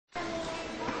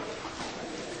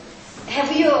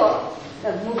Have you,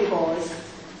 movie boys,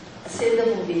 seen the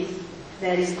movie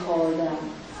that is called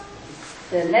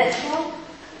The Natural?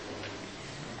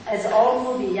 It's an old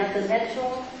movie, yeah, The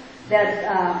Natural. That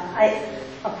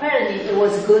apparently it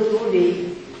was a good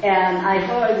movie, and I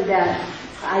heard that,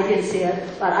 I didn't see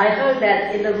it, but I heard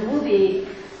that in the movie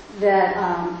that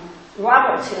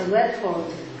Robert Redford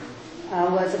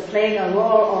was playing a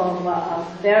role of a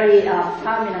very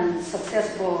prominent,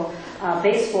 successful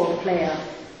baseball player.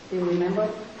 Do you remember?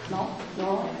 No?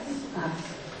 No?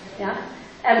 Yeah?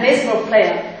 A baseball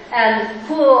player, and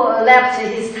who left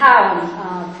his town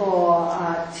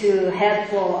to head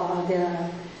for the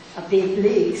big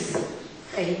leagues.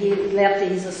 And he left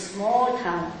his small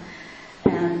town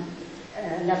and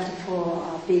left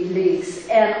for big leagues.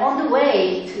 And on the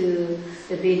way to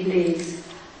the big leagues,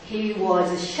 he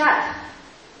was shot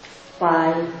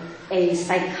by a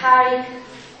psychotic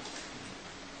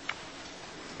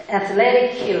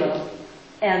athletic killer,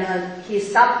 and he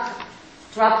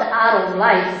dropped out of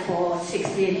life for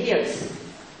 16 years.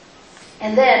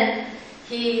 And then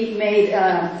he made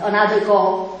another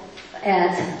go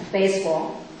at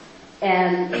baseball,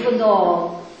 and even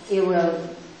though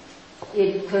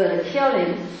it could kill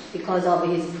him because of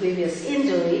his previous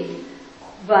injury,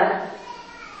 but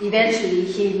eventually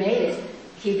he made it.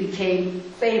 He became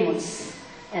famous,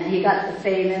 and he got the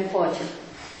fame and fortune.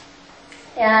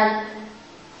 And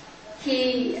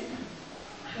he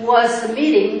was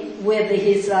meeting with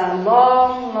his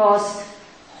long-lost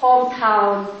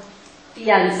hometown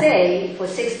fiancée for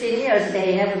 16 years.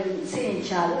 They haven't seen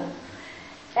each other.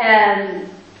 And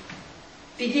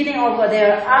beginning of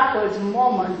their awkward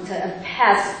moment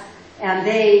passed, and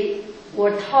they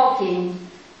were talking,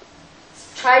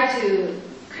 tried to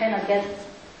kind of get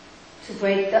to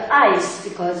break the ice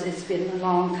because it's been a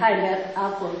long time that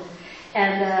awkward.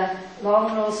 And the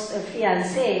long-lost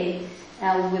fiancée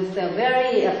with a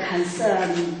very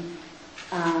concerned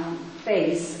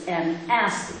face and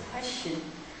asked the question,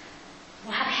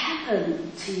 "What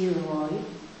happened to you, Roy?"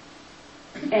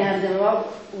 And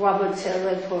Robert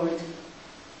Redford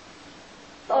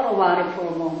thought about it for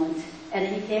a moment, and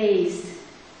he gazed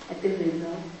at the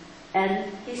window, and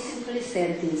he simply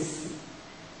said this: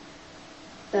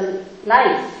 "The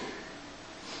life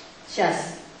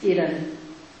just didn't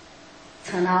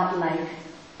turn out like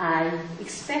I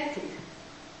expected."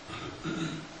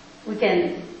 We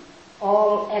can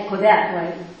all echo that,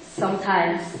 right?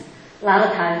 Sometimes, a lot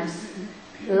of times,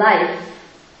 life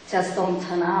just don't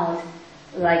turn out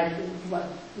like what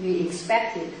we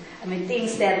expected. I mean,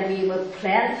 things that we were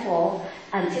planned for,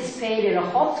 anticipated or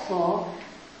hoped for,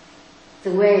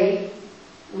 the way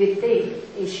we think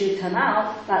it should turn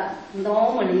out, but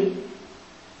normally,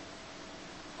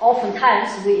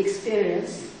 oftentimes we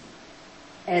experience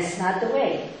it's not the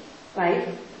way, right?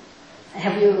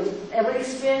 Have you ever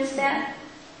experienced that?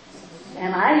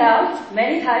 And I have,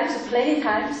 many times, plenty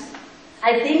times.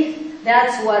 I think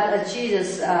that's what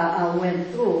Jesus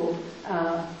went through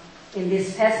in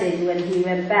this passage when he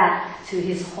went back to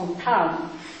his hometown,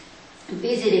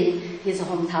 visiting his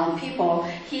hometown people.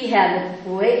 He had a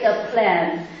great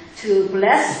plan to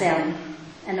bless them,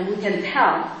 and we can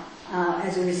tell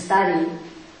as we study,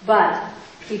 but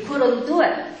he couldn't do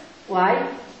it. Why?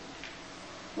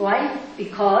 Why?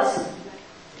 Because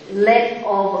lack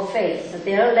of faith,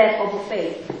 their lack of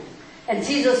faith. And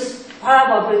Jesus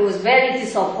probably was very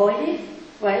disappointed,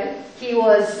 right? He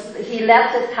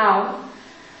left the town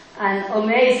and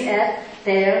amazed at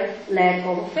their lack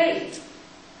of faith.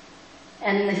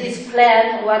 And his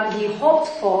plan, what he hoped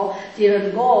for,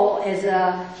 didn't go as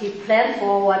he planned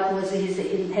for, what was his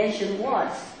intention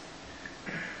was.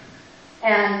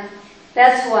 And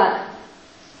that's what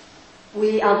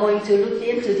we are going to look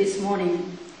into this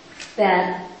morning,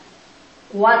 that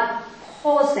what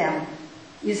caused them.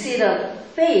 You see, the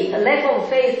faith, the lack of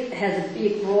faith has a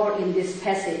big role in this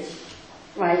passage,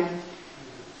 right?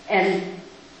 And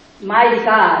mighty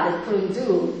God couldn't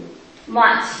do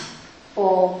much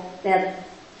for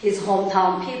his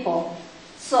hometown people.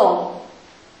 So,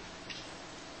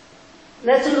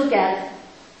 let's look at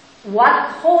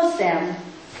what caused them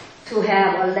to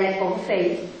have a lack of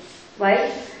faith,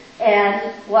 right? And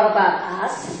what about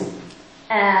us?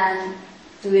 And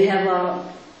do we have a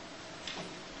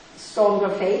stronger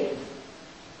faith?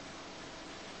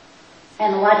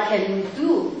 And what can we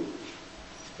do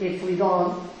if we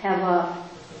don't have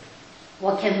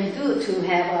what can we do to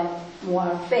have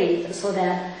more faith so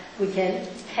that we can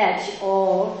catch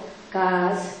all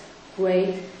God's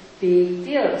great big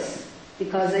deals?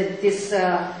 Because this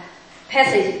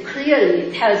passage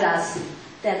clearly tells us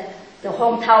that the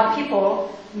hometown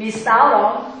people missed out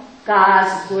on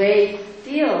God's great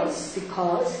deals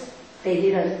because they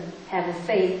didn't have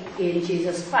faith in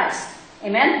Jesus Christ.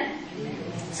 Amen?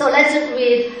 So let's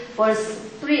read verse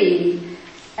 3,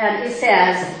 and it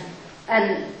says,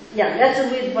 let's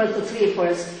read verse 3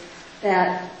 first.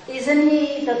 That isn't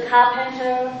he the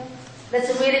carpenter?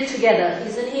 Let's read it together.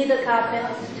 Isn't he the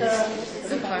carpenter?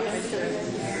 The carpenter.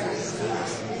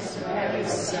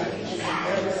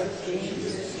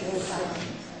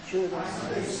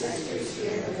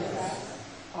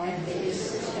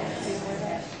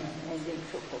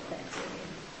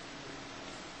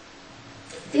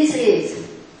 This is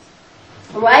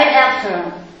right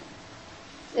after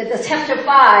the chapter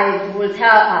 5 will tell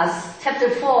us, chapter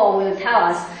 4 will tell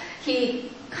us,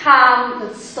 he calmed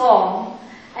the storm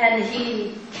and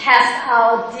he cast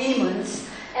out demons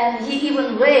and he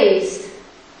even raised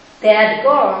that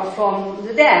girl from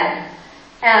the dead.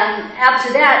 And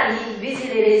after that, he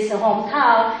visited his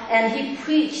hometown and he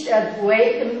preached a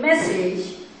great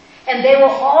message. And they were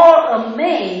all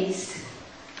amazed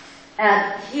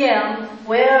at him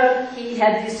where he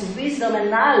had this wisdom and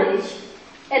knowledge.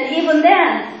 And even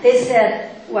then, they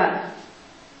said, well,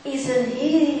 isn't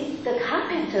he the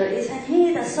carpenter? Isn't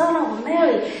he the son of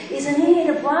Mary? Isn't he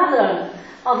the brother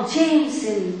of James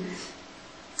and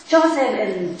Joseph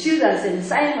and Judas and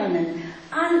Simon? And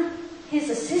aren't his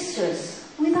sisters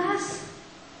with us?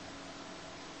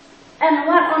 And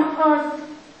what on earth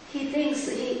he thinks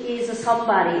he is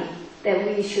somebody that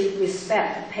we should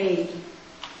respect, pay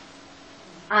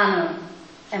honor,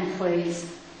 and praise.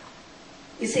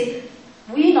 You see,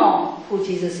 we know who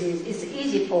Jesus is. It's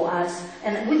easy for us,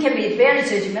 and we can be very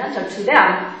judgmental to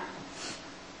them.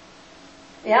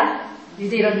 Yeah? You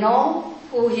didn't know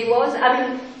who he was? I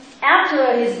mean,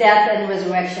 after his death and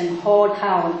resurrection, whole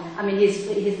town, I mean,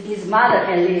 his mother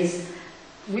at least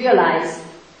realized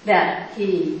that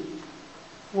he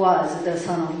was the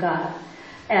Son of God.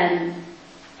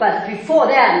 But before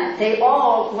then, they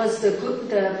all was the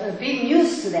big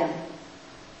news to them.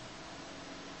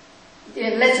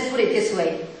 Let's put it this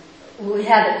way. We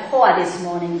had a choir this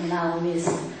morning in our midst.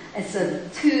 It's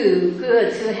too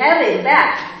good to have him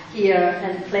back here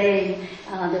and playing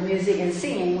the music and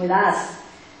singing with us.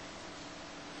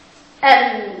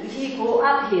 And he grew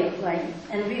up here, right?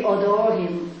 And we adore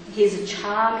him. He's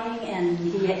charming and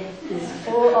he is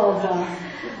full of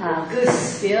good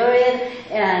spirit,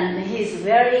 and he's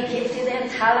very gifted and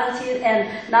talented. And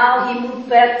now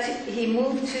he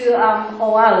moved to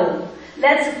Oahu.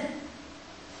 Let's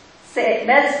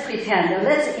pretend,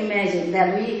 let's imagine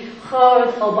that we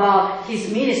heard about his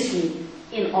ministry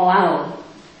in Oahu.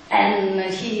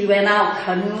 And he went out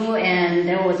canoe and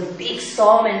there was a big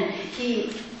storm and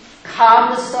he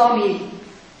calmed the storm. He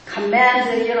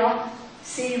commanded,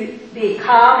 sea be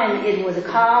calm, and it was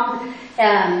calm.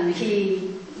 And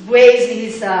he raised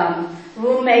his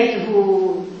roommate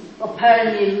who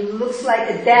apparently looks like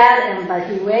a dead, but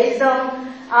he raised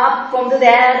them up from the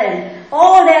dead, and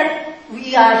all that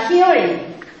we are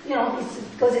hearing,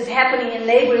 because it's happening in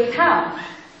neighboring town.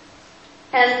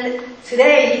 And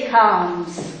today he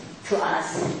comes to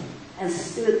us and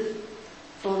stood in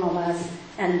front of us,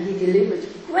 and he delivered a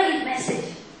great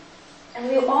message. And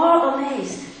we were all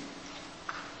amazed.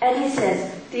 And he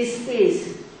says, this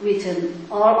is written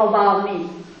all about me.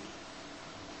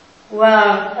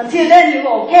 Well, until then you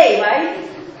were okay, right?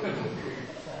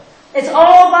 It's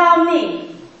all about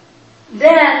me.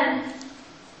 Then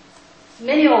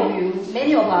many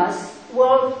of us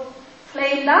were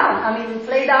play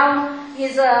down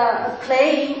his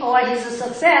claim or his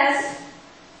success.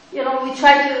 We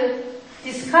try to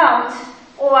discount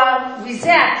or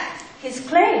reject his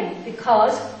claim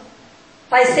because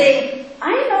by saying,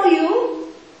 I know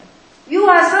you. You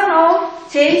are son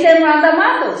of James and Rhonda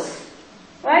Marcos,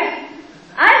 right?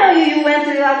 I know you. You went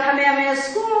to Kamehameha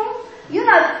school. You're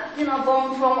not,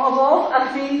 born from above.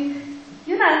 I mean,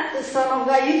 you're not the son of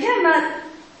God. You cannot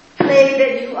claim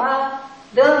that you are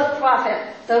the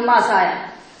prophet, the Messiah,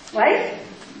 right?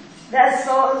 That's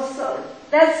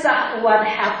what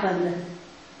happened,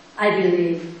 I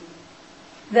believe.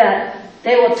 That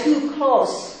they were too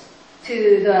close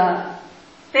to the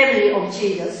family of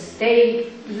Jesus. They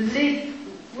lived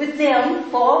with them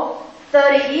for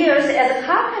 30 years as a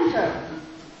carpenter.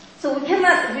 So we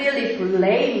cannot really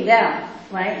blame them,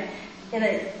 right?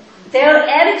 Their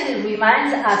attitude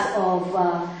reminds us of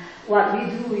what we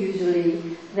do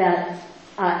usually, that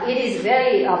it is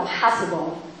very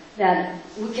possible that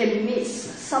we can miss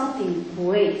something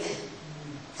great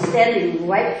standing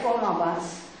right in front of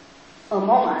us,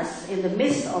 among us, in the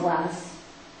midst of us,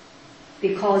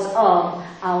 because of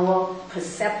our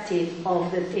perceptive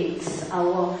of the things,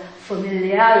 our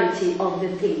familiarity of the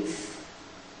things.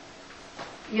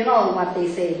 You know what they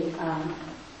say,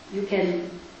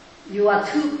 you are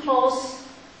too close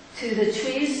to the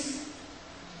trees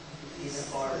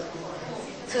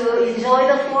to enjoy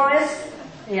the forest.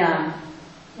 Yeah,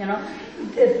 you know.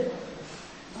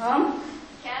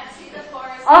 Can't see the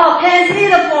forest. Oh, can't see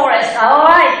the forest. All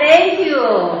right, thank you.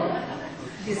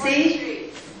 You For see? the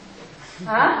trees.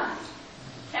 Huh?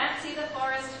 Can't see the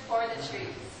forest for the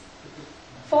trees.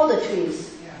 For the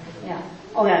trees. Yeah.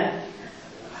 Okay.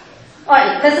 All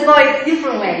right, let's go a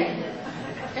different way.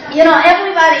 You know,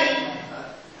 everybody,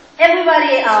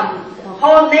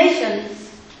 whole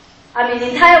nations,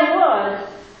 the entire world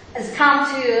has come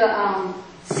to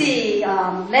see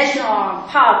National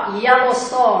Park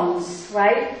Yellowstone,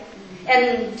 right?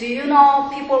 And do you know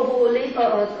people who live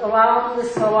around the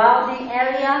surrounding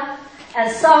area?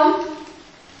 And some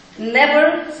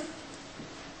never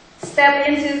step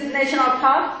into the national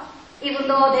park, even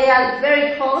though they are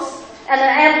very close. And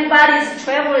everybody's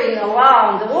traveling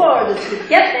around the world to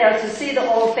get there to see the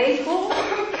Old Faithful.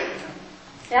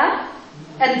 Yeah?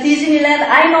 And Disneyland,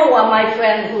 I know one my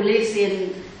friend who lives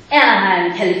in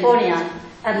Anaheim, California,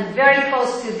 and very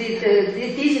close to the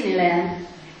Disneyland.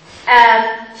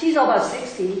 And she's about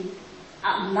 60.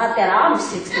 Not that I'm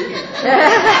 60.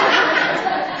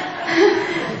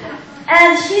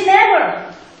 And she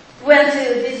never went to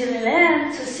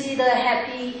Disneyland to see the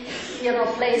happy,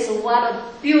 place. What a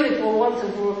beautiful,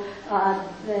 wonderful,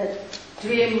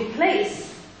 dream place.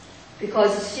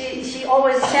 Because she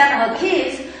always sent her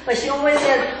kids, but she always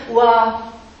said,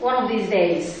 well, one of these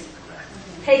days,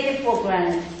 take it for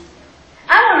granted.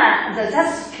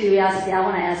 That's curiosity, I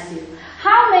want to ask you.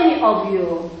 How many of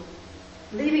you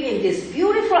living in this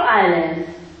beautiful island,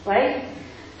 right?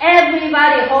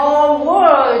 Everybody, whole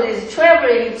world is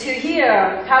traveling to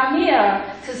here, come here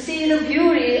to see the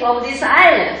beauty of this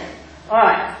island. All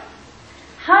right.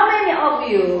 How many of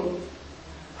you,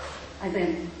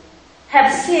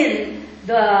 have seen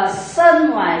the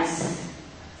sunrise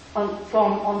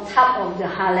from on top of the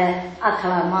Hale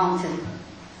Akala mountain?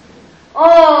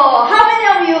 Oh, how many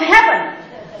of you haven't?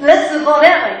 Let's go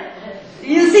that way.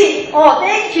 You see? Oh,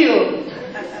 thank you.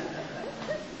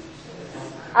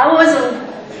 I wasn't.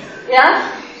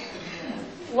 Yeah?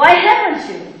 Why haven't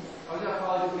you?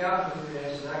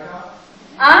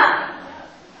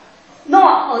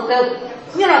 No,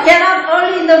 get up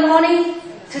early in the morning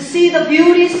to see the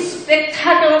beauty,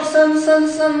 spectacular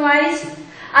sunrise.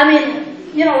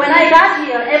 When I got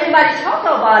here, everybody talked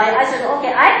about it. I said,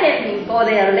 okay, I can go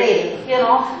there later,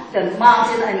 the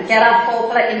mountain and get up 4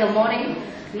 o'clock in the morning.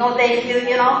 No thank you,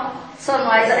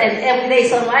 sunrise and everyday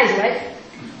sunrise, right?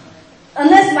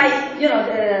 Unless the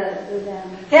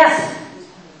guests,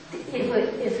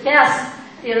 if guests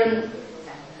didn't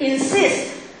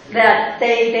insist that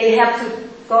they have to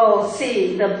go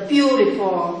see the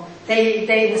beautiful,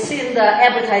 they've seen the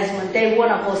advertisement, they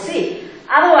want to go see.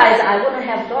 Otherwise, I wouldn't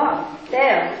have gone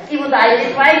there, even though I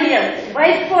live right here,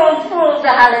 right full the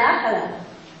Hale Akala.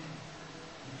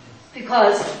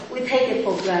 Because we take it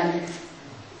for granted.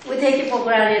 We take it for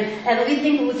granted, and we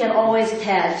think we can always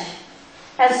catch.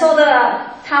 And so the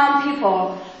town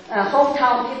people,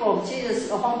 hometown people, Jesus'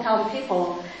 hometown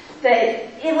people,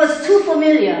 it was too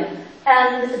familiar.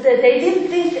 And they didn't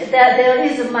think that there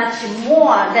is much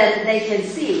more that they can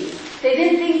see. They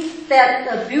didn't think that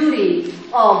the beauty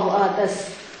of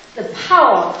the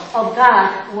power of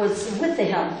God was with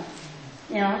them,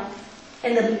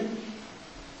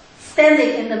 standing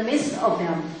in the midst of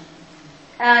them.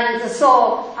 And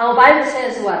so our Bible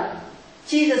says what?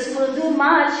 Jesus couldn't do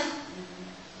much,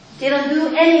 didn't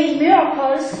do any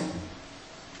miracles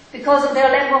because of their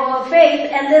lack of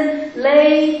faith, and then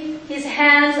lay his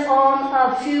hands on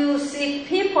a few sick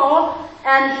people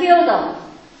and heal them.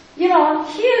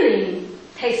 Healing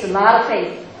takes a lot of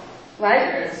faith, right?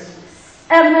 Yes.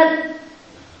 And the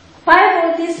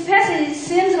Bible, this passage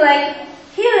seems like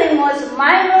healing was a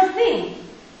minor thing.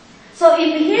 So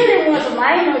if healing was a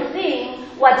minor thing,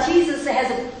 what Jesus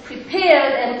has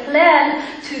prepared and planned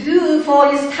to do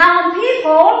for his town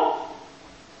people,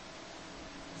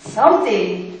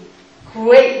 something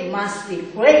great must be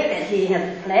great that he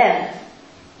has planned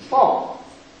for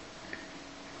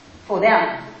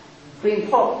them, bring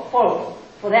forth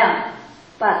for them.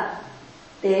 But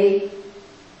they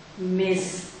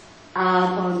miss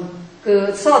out on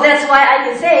good. So that's why I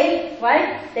can say,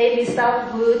 right? They missed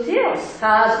out good deals,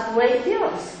 God's great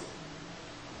deals.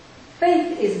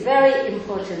 Faith is very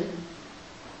important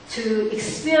to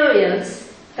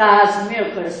experience God's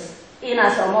miracles in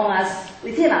us, among us,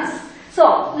 within us.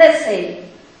 So let's say,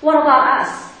 what about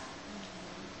us?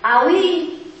 Are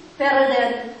we better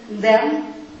than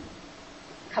them?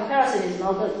 Comparison is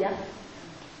no good, yeah?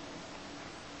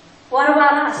 What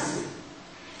about us?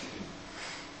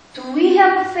 Do we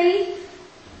have faith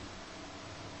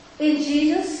in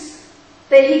Jesus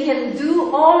that He can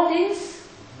do all things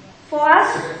for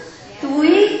us? Do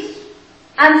we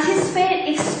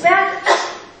anticipate, expect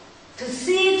to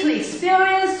see, to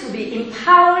experience, to be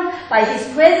empowered by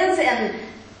His presence and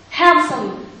have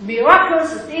some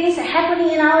miraculous things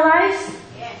happening in our lives?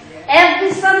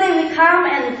 Every Sunday we come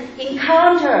and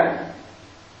encounter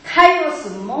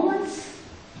kairos moments,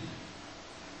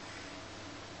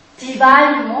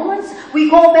 divine moments. We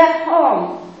go back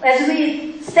home as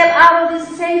we step out of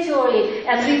this sanctuary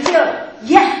and we feel,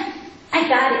 yeah, I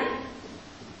got it.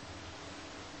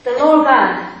 The Lord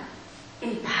God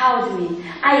empowered me.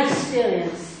 I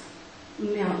experienced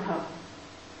miracle.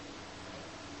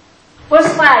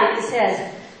 Verse 5, it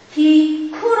says, He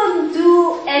couldn't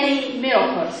do any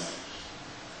miracles.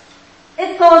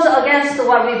 It goes against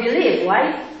what we believe,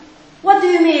 right? What do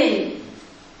you mean?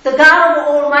 The God of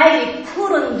Almighty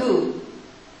couldn't do.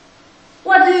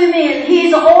 What do you mean? He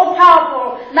is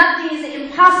all-powerful. Nothing is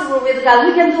impossible with God.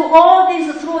 We can do all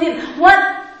things through Him.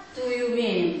 What do you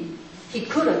mean? He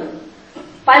couldn't.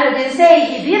 Bible didn't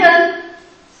say He didn't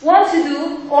want to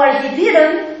do, or He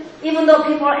didn't, even though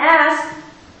people asked,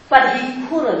 but He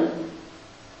couldn't.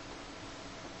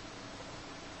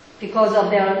 Because of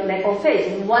their lack of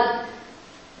faith.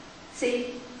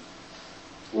 See,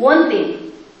 one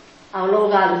thing our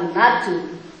Lord God will not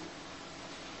do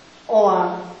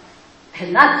or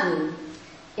cannot do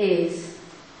is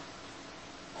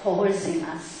coercing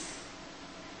us.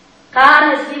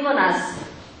 God has given us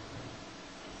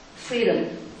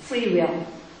freedom, free will.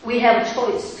 We have a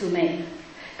choice to make.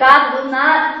 God will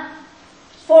not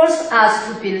force us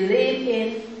to believe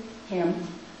in Him.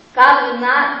 God will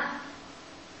not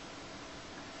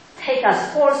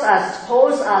force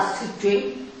us to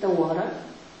drink the water.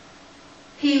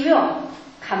 He will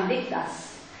convict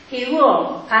us. He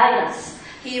will guide us.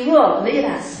 He will lead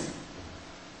us.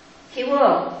 He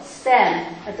will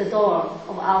stand at the door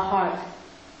of our heart,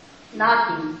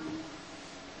 knocking.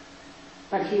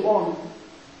 But He won't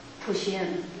push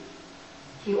in.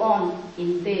 He won't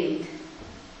invade.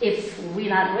 If we're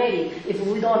not ready, if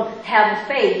we don't have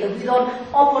faith, if we don't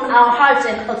open our hearts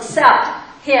and accept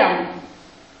Him,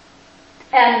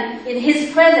 and in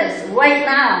His presence, right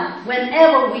now,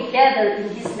 whenever we gather in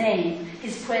His name,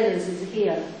 His presence is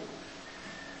here.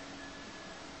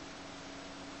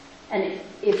 And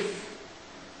if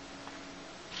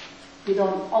we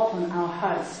don't open our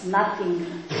hearts, nothing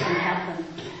can happen.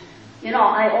 You know,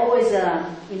 I always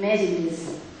imagine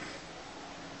this.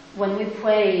 When we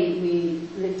pray, we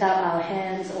lift up our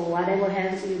hands, or whatever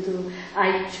hands you do.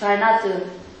 I try not to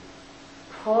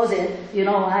close it. You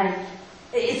know,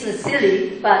 it's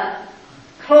silly, but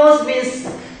close means,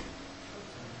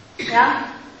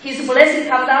 yeah, His blessing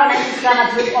comes down and it's gonna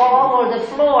drip all over the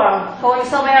floor, going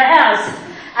somewhere else.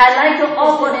 I like to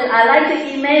open it. I like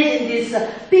to imagine this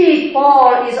big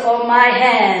ball is on my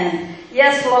hand.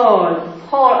 Yes, Lord,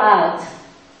 pour out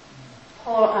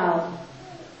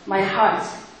my heart.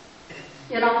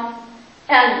 You know,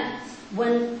 and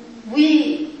when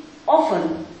we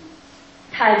often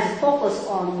times focus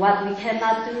on what we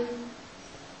cannot do,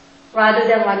 rather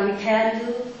than what we can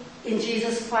do in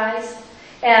Jesus Christ.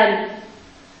 And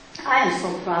I am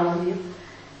so proud of you.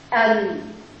 And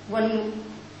when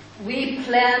we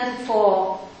planned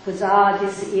for Bazaar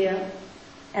this year,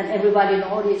 and everybody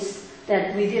noticed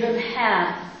that we didn't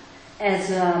have as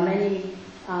many,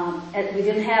 we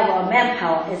didn't have a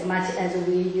manpower as much as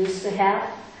we used to have.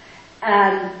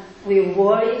 And we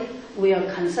worried, we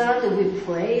are concerned, we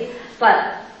prayed,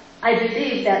 but I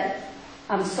believe that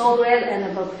I'm so glad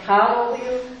and I'm proud of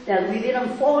you that we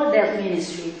didn't forward that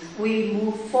ministry. We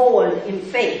moved forward in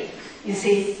faith. You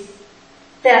see,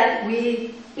 that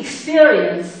we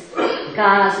experienced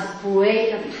God's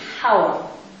great power,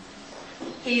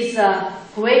 His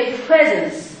great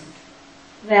presence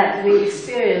that we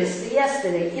experienced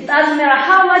yesterday. It doesn't matter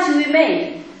how much we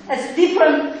made. It's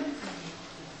different.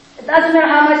 It doesn't matter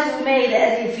how much we made.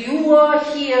 And if you were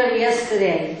here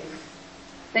yesterday,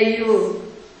 that you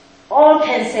all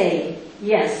can say,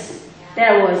 yes,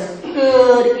 that was a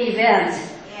good event,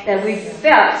 that we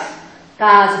felt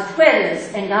God's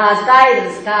presence and God's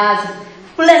guidance, God's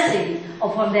blessing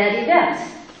upon that event.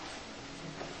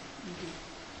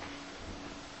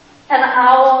 And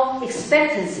our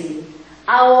expectancy,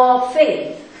 our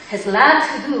faith has a lot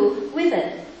to do with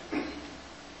it.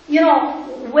 You know,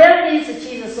 where is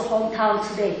Jesus' hometown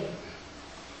today?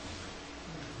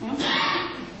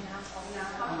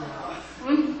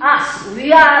 Us.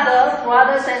 We are the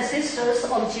brothers and sisters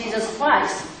of Jesus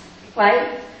Christ,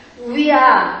 right? We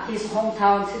are His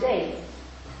hometown today.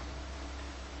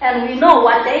 And we know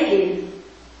what they did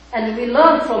and we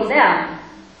learn from them.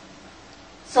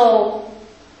 So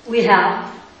we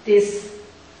have this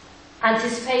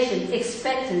anticipation,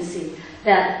 expectancy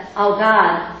that our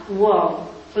God will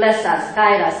bless us,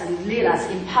 guide us, and lead us,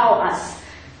 empower us.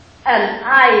 And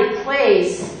I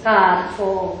praise God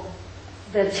for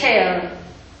the chair.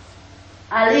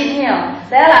 I lead him.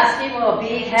 Let us give him a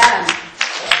big hand.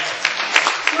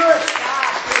 Good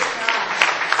job, good job.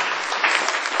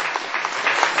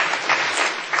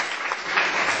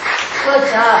 Good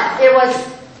job.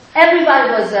 Everybody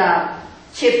was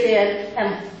chipped in,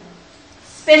 and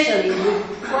especially we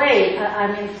pray,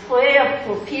 prayer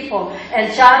for people.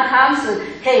 And John comes,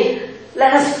 hey,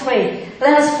 let us pray.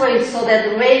 Let us pray so that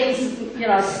the rains,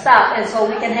 stop, and so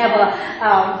we can have a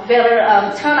better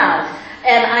turnout.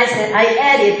 And I said, I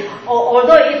added,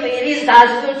 although if it is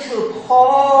God's will to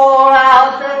pour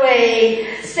out the rain,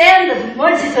 send the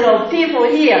multitude of people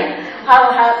here,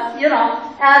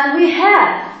 and we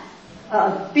had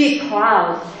a big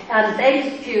crowd. And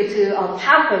thank you to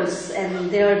Packers and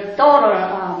their daughter,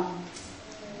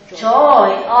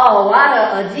 Joy. Oh, what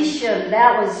an addition.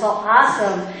 That was so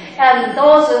awesome. And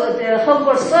those, the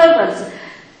humble servants,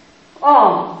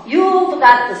 oh, you've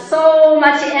got so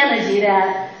much energy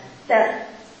that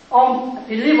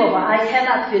unbelievable. I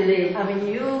cannot believe.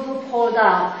 You've poured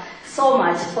out so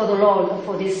much for the Lord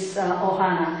for this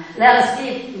Ohana. Let us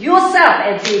give yourself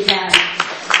a big hand.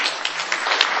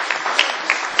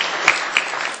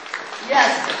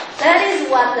 Yes, that is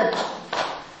what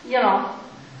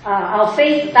our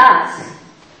faith does.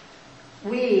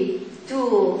 We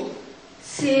do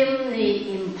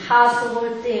seemingly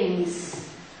impossible things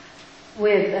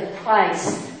with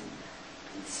Christ,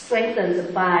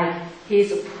 strengthened by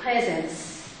His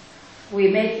presence. We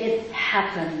make it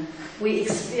happen. We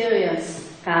experience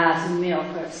God's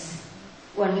miracles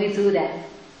when we do that.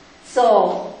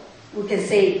 So we can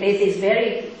say faith is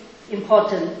very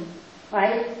important,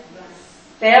 right?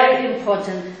 Very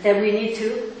important that we need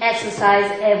to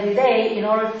exercise every day in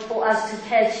order for us to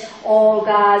catch all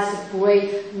God's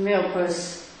great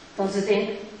miracles. Don't you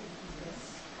think?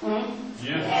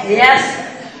 Yes. Yes.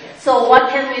 So what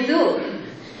can we do?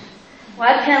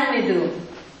 What can we do?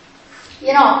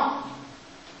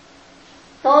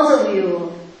 Those of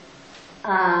you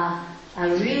are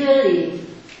really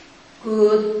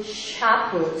good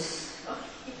shoppers.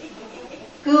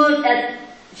 Good at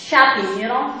shopping,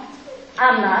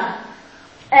 I'm not.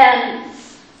 And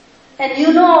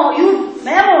you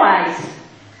memorize.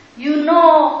 You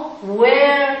know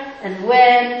where and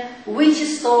when, which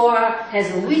store has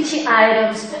which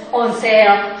items on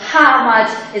sale, how much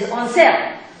is on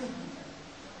sale.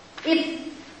 If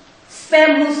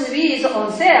spam musubi is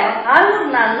on sale, I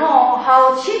would not know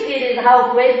how cheap it is,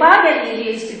 how great bargain it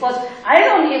is, because I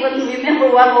don't even remember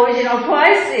what original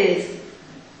price is.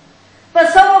 But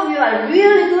some of you are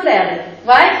really good at it,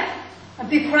 right? And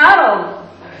be proud of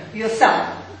yourself,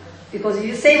 because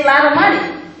you save a lot of money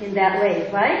in that way,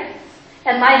 right?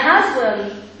 And my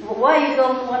husband, why you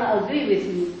don't want to agree with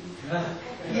me?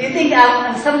 You think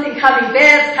I'm something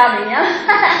bad coming,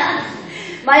 yeah?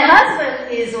 My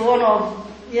husband is one of,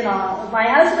 my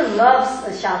husband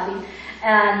loves shopping,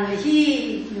 and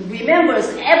he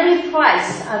remembers every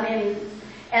price.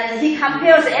 And he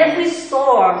compares every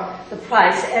store, the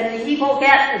price, and he will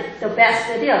get the best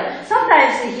deal.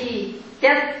 Sometimes he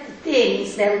gets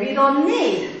things that we don't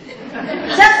need,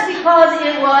 just because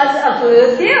it was a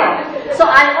good deal. So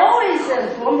I always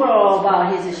grumble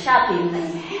about his shopping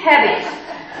habit.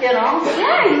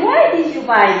 Yeah, why did you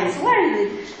buy this? Why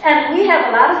is it? And we have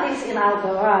a lot of things in our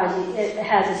garage. It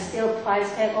has a still price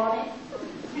tag on it.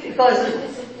 Because it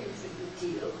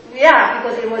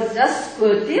was just a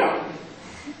good deal.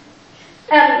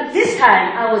 And this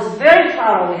time, I was very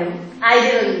proud of him. I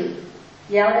didn't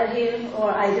yell at him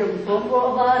or I didn't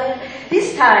grumble about it.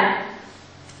 This time,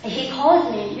 he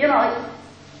called me,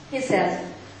 he says,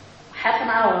 half an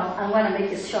hour, I'm going to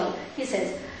make it short. He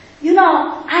says,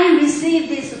 I received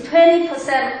this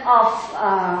 20% off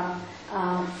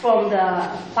from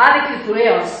the barbecue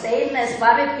grill, stainless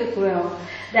barbecue grill,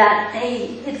 that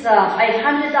it's a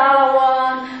 $500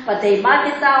 one, but they mark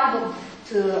it down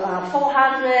to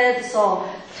 $400, so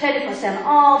 20%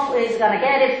 off is gonna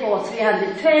get it for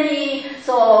 $320.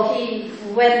 So he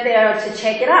went there to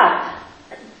check it out.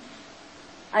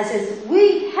 I said,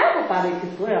 we have a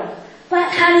barbecue grill, but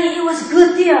honey, it was a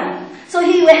good deal. So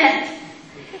he went,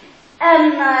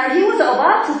 and he was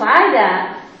about to buy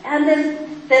that, and then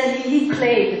he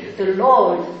claimed the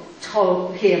Lord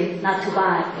told him not to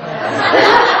buy.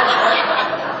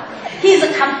 He's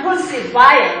a compulsive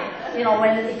buyer,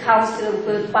 when it comes to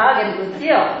good bargain, good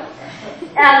deal.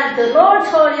 And the Lord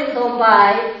told him don't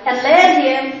buy and led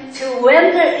him to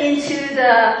wander into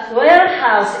the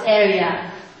warehouse area.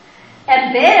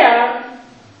 And there,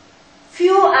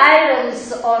 few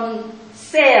items on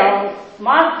sale,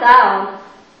 marked down,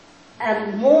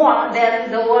 and more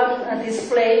than the one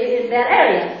displayed in that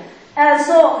area. And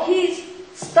so he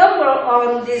stumbled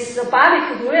on this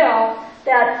barbecue grill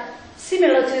that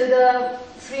similar to the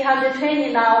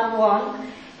 320 now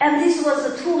one, and this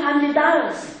was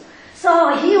 $200.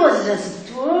 So he was just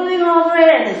drooling over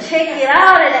it and checking it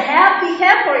out and happy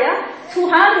camper, yeah?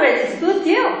 200 is a good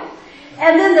deal.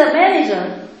 And then the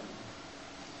manager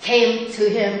came to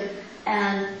him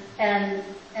and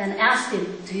asked him,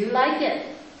 do you like it?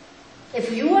 If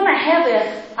you want to have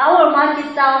it, I will mark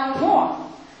it down more.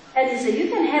 And he said, you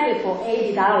can have it for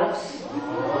 $80.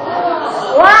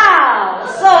 Wow!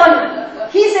 So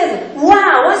he said,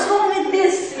 wow, what's wrong with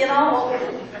this,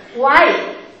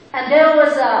 Why? And there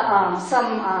was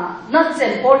some nuts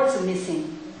and bolts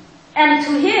missing. And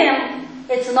to him,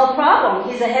 it's no problem.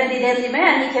 He's a handy-dandy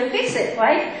man. He can fix it,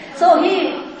 right? So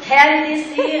he carried this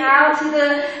thing out to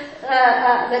the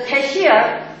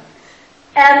cashier.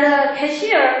 And the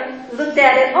cashier looked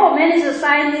at it. Oh, manager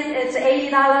signed it. It's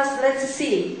 $80. Let's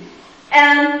see.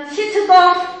 And she took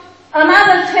off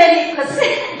another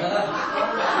 20%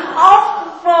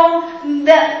 off from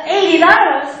the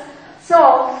 $80.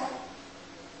 So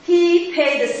he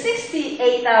paid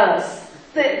 $68.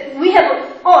 We have,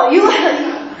 you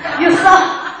saw.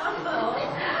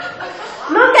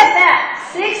 Look at that,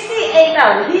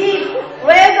 $68. He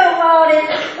read about it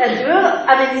and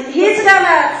he's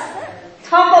gonna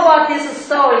talk about this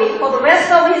story for the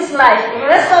rest of his life, the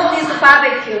rest of his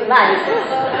barbecue life,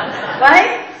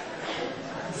 right?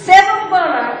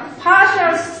 7-burner,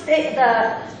 partial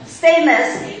stainless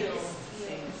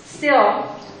steel.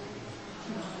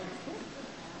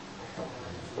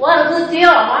 What a good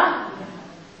deal, huh?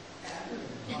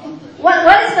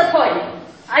 What is the point?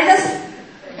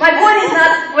 My point is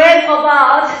not brag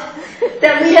about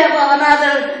that we have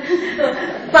another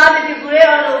barbecue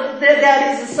grill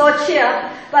that is so cheap,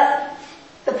 but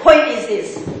the point is this.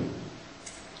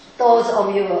 Those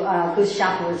of you are good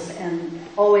shoppers and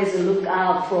always look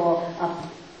out for a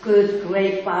good,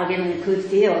 great bargain and good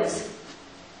deals.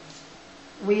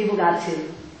 We've got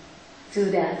to do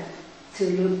that, to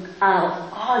look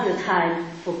out all the time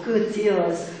for good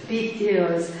deals, big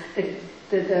deals,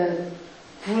 the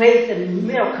great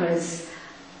miracles,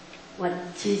 what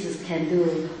Jesus can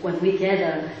do when we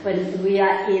gather, when we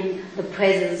are in the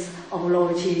presence of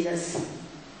Lord Jesus.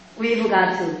 We've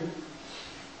got to,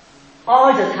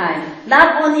 all the time,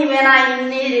 not only when I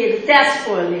need it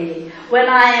desperately, when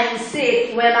I am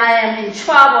sick, when I am in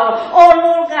trouble. Oh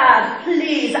Lord God,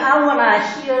 please, I want to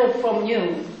hear from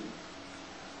you.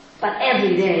 But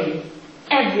every day,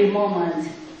 every moment,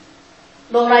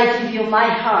 Lord, I give you my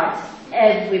heart,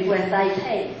 every breath I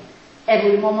take,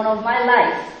 every moment of my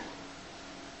life.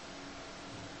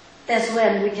 That's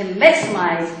when we can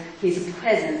maximize His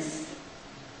presence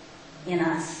in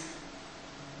us.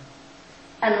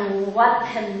 And what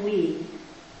can we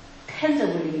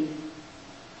tangibly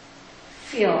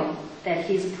feel that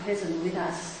He's present with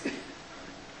us?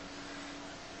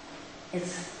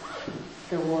 It's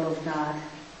the Word of God.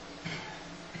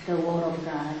 The Word of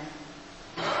God.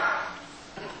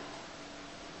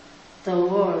 The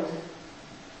Word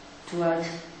dwelt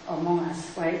among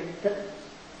us, right?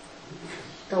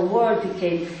 The Word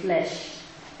became flesh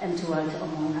and dwelt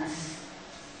among us.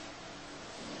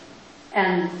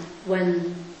 And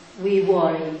when we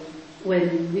worry,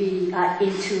 when we are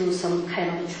into some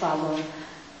kind of trouble,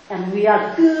 and we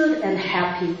are good and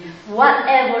happy,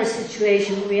 whatever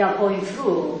situation we are going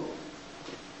through,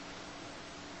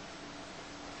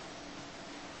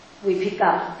 we pick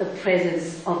up the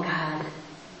presence of God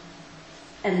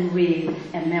and read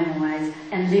and memorize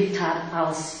and lift up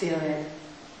our spirit,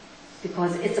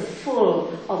 because it's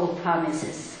full of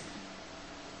promises.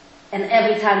 And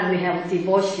every time we have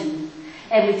devotion,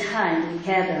 every time we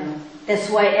gather, that's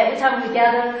why every time we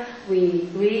gather, we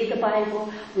read the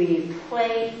Bible, we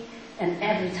pray, and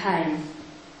every time,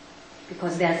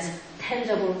 because that's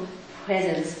tangible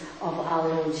presence of our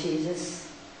Lord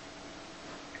Jesus.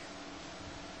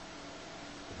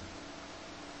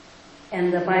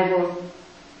 And the Bible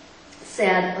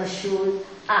said, assured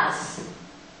us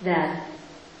that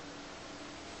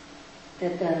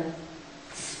the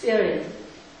Spirit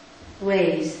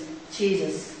raised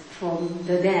Jesus from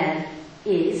the dead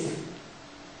is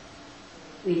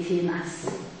within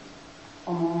us,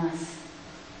 among us,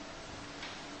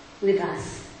 with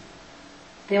us.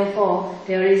 Therefore,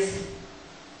 there is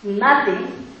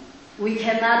nothing we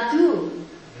cannot do.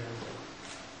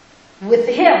 with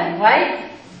Him,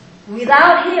 right?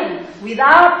 Without Him,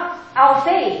 without our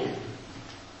faith,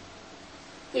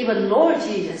 even Lord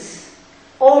Jesus,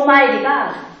 Almighty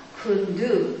God, couldn't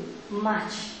do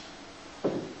much.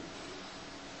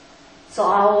 So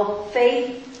our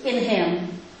faith in Him,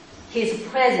 His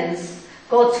presence,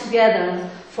 go together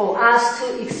for us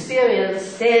to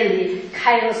experience daily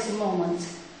Kairos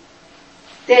moments,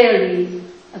 daily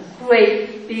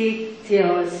great big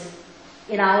deals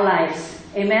in our lives.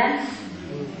 Amen?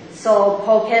 So,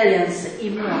 Paulians,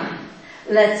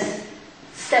 let's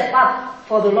step up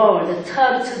for the Lord,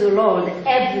 turn to the Lord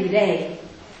every day.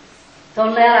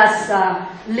 Don't let us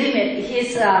limit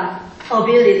His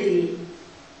ability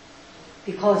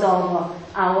because of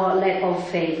our lack of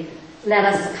faith. Let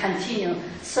us continue,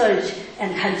 search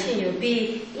and continue,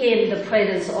 be in the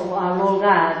presence of our Lord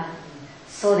God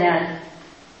so that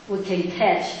we can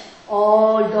catch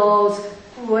all those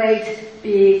great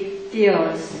big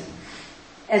deals.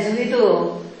 As we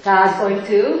do, God's going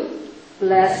to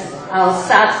bless our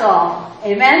socks off.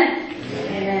 Amen?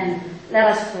 Amen.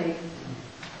 Let us pray.